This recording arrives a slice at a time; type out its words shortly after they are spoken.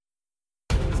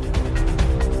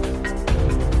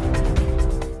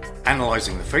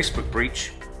Analysing the Facebook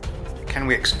breach. Can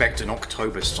we expect an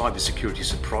October cybersecurity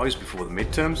surprise before the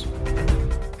midterms?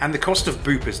 And the cost of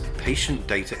Bupa's patient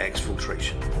data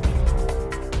exfiltration.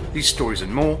 These stories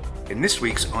and more in this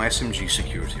week's ISMG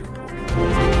Security Report.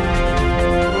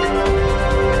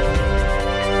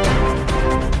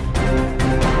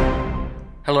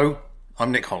 Hello,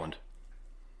 I'm Nick Holland.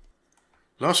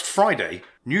 Last Friday,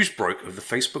 news broke of the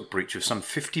Facebook breach of some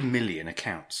 50 million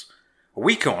accounts. A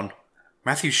week on,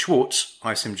 Matthew Schwartz,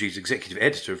 ISMG's executive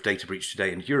editor of Data Breach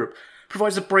Today in Europe,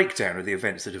 provides a breakdown of the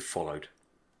events that have followed.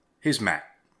 Here's Matt.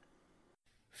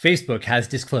 Facebook has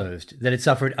disclosed that it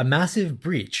suffered a massive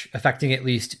breach affecting at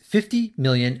least 50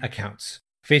 million accounts.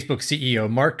 Facebook CEO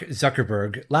Mark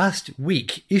Zuckerberg last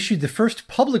week issued the first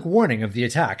public warning of the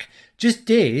attack, just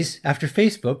days after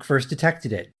Facebook first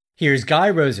detected it. Here's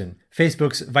Guy Rosen,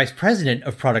 Facebook's vice president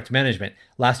of product management,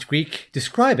 last week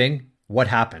describing what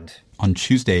happened. On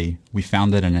Tuesday, we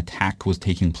found that an attack was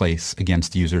taking place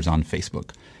against users on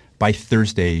Facebook. By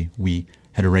Thursday, we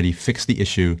had already fixed the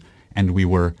issue and we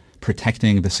were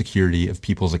protecting the security of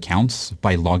people's accounts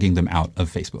by logging them out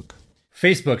of Facebook.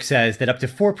 Facebook says that up to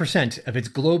 4% of its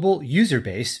global user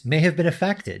base may have been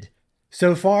affected.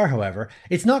 So far, however,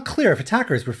 it's not clear if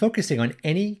attackers were focusing on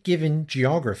any given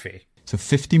geography. So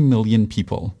 50 million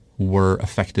people were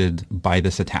affected by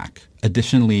this attack.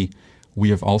 Additionally, we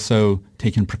have also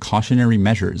taken precautionary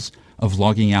measures of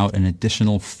logging out an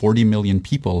additional 40 million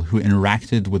people who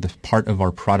interacted with a part of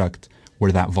our product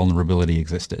where that vulnerability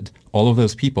existed. All of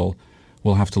those people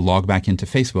will have to log back into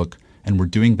Facebook, and we're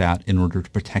doing that in order to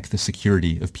protect the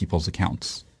security of people's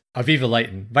accounts. Aviva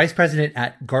Lighton, vice president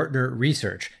at Gartner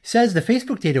Research, says the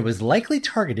Facebook data was likely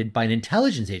targeted by an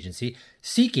intelligence agency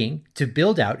seeking to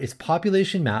build out its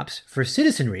population maps for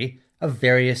citizenry of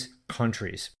various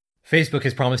countries. Facebook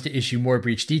has promised to issue more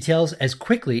breach details as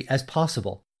quickly as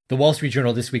possible. The Wall Street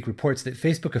Journal this week reports that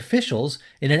Facebook officials,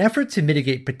 in an effort to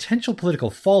mitigate potential political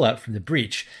fallout from the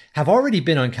breach, have already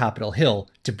been on Capitol Hill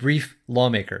to brief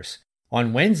lawmakers.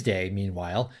 On Wednesday,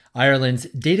 meanwhile, Ireland's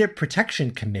Data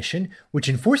Protection Commission, which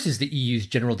enforces the EU's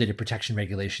General Data Protection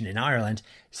Regulation in Ireland,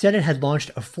 said it had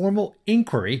launched a formal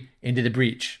inquiry into the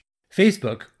breach.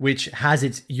 Facebook, which has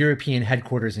its European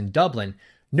headquarters in Dublin,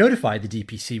 notified the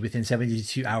DPC within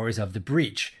 72 hours of the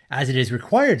breach, as it is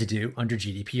required to do under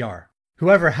GDPR.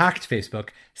 Whoever hacked Facebook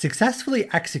successfully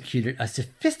executed a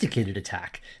sophisticated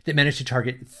attack that managed to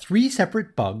target 3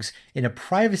 separate bugs in a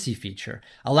privacy feature,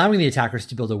 allowing the attackers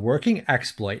to build a working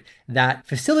exploit that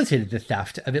facilitated the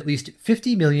theft of at least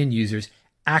 50 million users'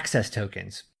 access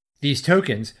tokens. These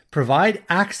tokens provide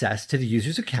access to the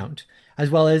user's account, as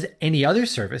well as any other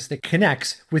service that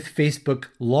connects with Facebook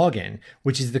Login,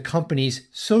 which is the company's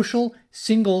social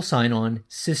single sign-on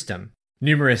system.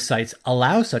 Numerous sites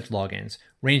allow such logins,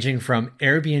 ranging from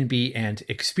Airbnb and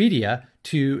Expedia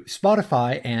to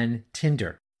Spotify and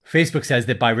Tinder. Facebook says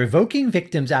that by revoking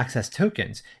victims' access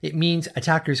tokens, it means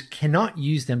attackers cannot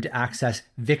use them to access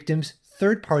victims'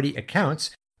 third-party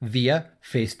accounts via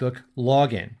Facebook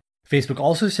Login. Facebook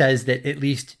also says that, at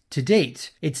least to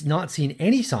date, it's not seen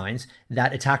any signs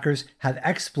that attackers have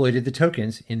exploited the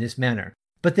tokens in this manner.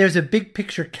 But there's a big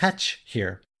picture catch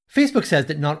here. Facebook says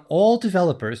that not all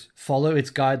developers follow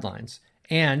its guidelines,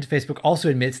 and Facebook also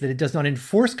admits that it does not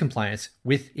enforce compliance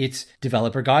with its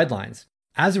developer guidelines.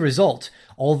 As a result,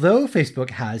 although Facebook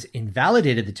has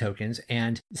invalidated the tokens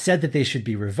and said that they should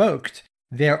be revoked,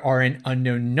 there are an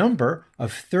unknown number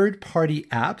of third-party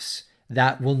apps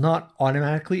that will not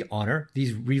automatically honor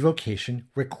these revocation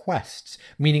requests,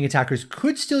 meaning attackers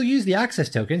could still use the access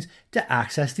tokens to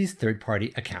access these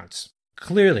third-party accounts.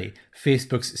 Clearly,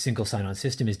 Facebook's single sign-on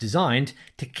system is designed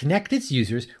to connect its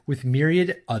users with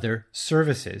myriad other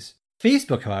services.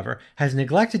 Facebook, however, has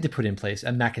neglected to put in place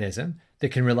a mechanism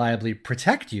that can reliably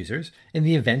protect users in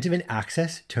the event of an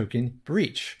access token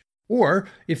breach, or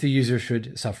if the user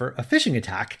should suffer a phishing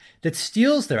attack that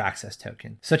steals their access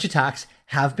token. Such attacks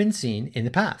have been seen in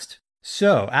the past.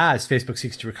 So, as Facebook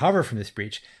seeks to recover from this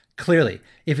breach, clearly,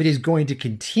 if it is going to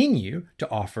continue to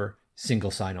offer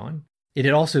single sign-on, it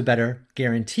had also better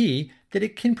guarantee that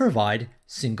it can provide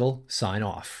single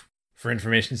sign-off. For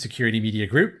Information Security Media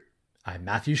Group, I'm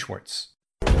Matthew Schwartz.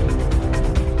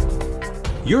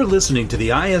 You're listening to the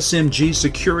ISMG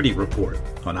Security Report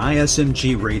on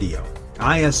ISMG Radio.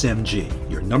 ISMG,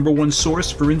 your number one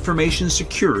source for information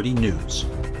security news.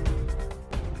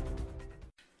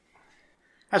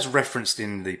 As referenced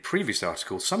in the previous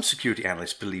article, some security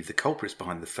analysts believe the culprits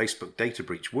behind the Facebook data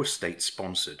breach were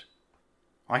state-sponsored.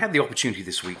 I had the opportunity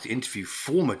this week to interview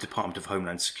former Department of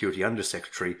Homeland Security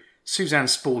Undersecretary Suzanne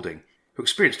Spalding, who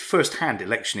experienced first-hand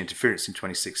election interference in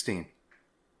 2016.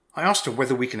 I asked her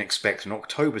whether we can expect an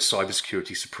October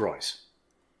cybersecurity surprise.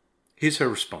 Here's her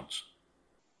response.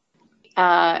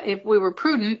 If we were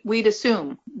prudent, we'd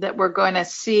assume that we're going to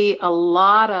see a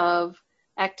lot of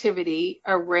activity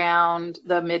around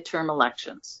the midterm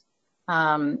elections.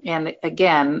 And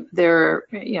again, there are,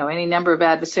 any number of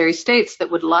adversary states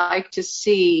that would like to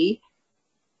see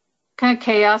kind of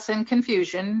chaos and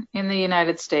confusion in the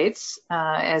United States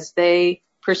as they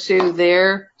pursue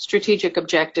their strategic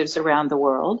objectives around the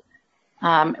world.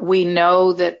 We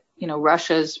know that,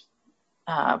 Russia's,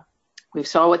 we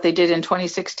saw what they did in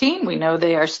 2016. We know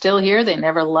they are still here. They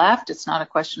never left. It's not a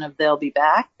question of they'll be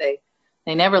back. They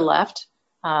never left.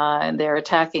 And they're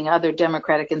attacking other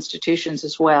democratic institutions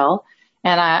as well.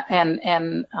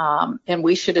 And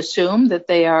we should assume that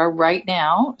they are right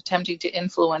now attempting to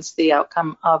influence the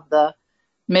outcome of the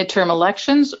midterm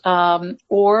elections,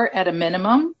 or at a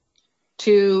minimum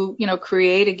to,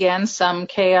 create again some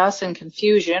chaos and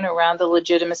confusion around the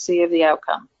legitimacy of the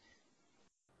outcome.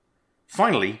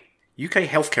 Finally, UK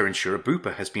healthcare insurer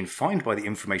Bupa has been fined by the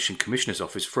Information Commissioner's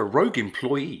Office for a rogue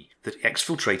employee that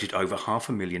exfiltrated over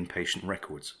 500,000 patient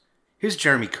records. Here's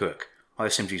Jeremy Kirk,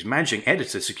 ISMG's Managing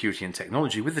Editor, Security and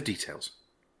Technology, with the details.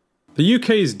 The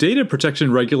UK's data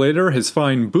protection regulator has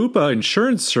fined Bupa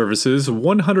Insurance Services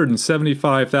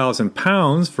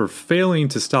 £175,000 for failing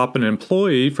to stop an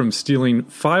employee from stealing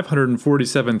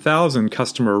 547,000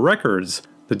 customer records.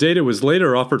 The data was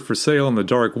later offered for sale on the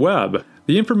dark web.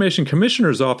 The Information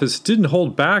Commissioner's Office didn't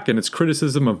hold back in its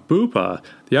criticism of Bupa.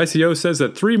 The ICO says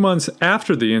that 3 months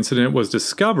after the incident was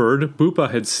discovered,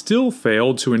 Bupa had still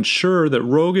failed to ensure that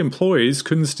rogue employees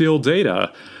couldn't steal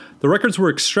data. The records were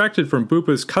extracted from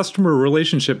Bupa's customer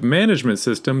relationship management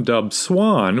system dubbed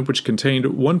SWAN, which contained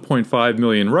 1.5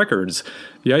 million records.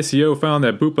 The ICO found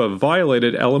that Bupa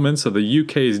violated elements of the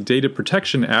UK's Data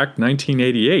Protection Act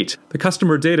 1988. The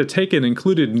customer data taken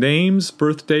included names,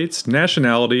 birth dates,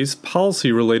 nationalities,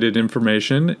 policy-related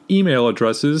information, email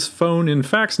addresses, phone and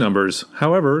fax numbers.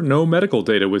 However, no medical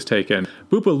data was taken.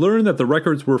 Bupa learned that the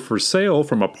records were for sale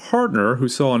from a partner who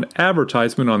saw an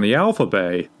advertisement on the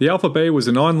Alphabay. The Alphabay was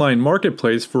an online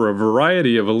marketplace for a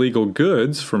variety of illegal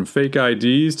goods, from fake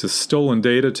IDs to stolen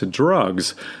data to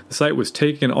drugs. The site was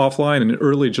taken offline in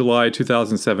early July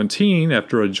 2017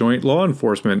 after a joint law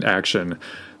enforcement action.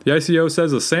 The ICO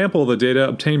says a sample of the data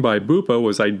obtained by Bupa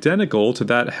was identical to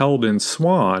that held in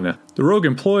SWAN. The rogue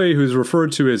employee, who's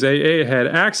referred to as AA, had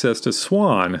access to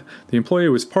SWAN. The employee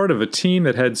was part of a team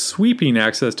that had sweeping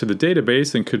access to the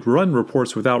database and could run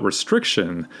reports without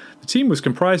restriction. The team was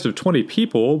comprised of 20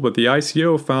 people, but the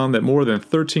ICO found that more than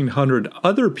 1,300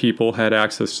 other people had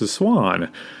access to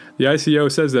SWAN. The ICO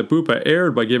says that Bupa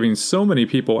erred by giving so many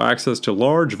people access to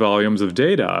large volumes of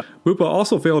data. Bupa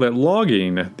also failed at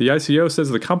logging. The ICO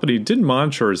says the company didn't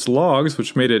monitor its logs,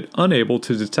 which made it unable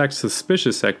to detect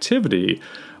suspicious activity.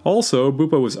 Also,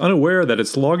 Bupa was unaware that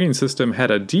its logging system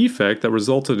had a defect that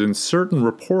resulted in certain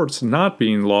reports not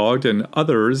being logged and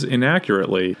others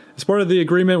inaccurately. As part of the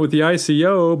agreement with the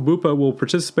ICO, Bupa will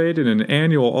participate in an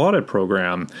annual audit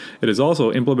program. It has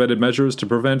also implemented measures to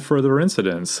prevent further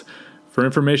incidents. For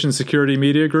Information Security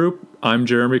Media Group, I'm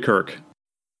Jeremy Kirk.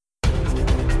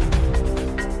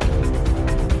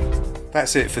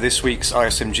 That's it for this week's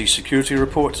ISMG Security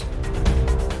Report.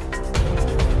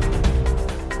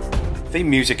 Theme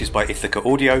music is by Ithaca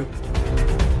Audio.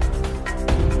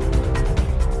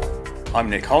 I'm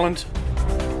Nick Holland.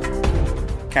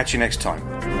 Catch you next time.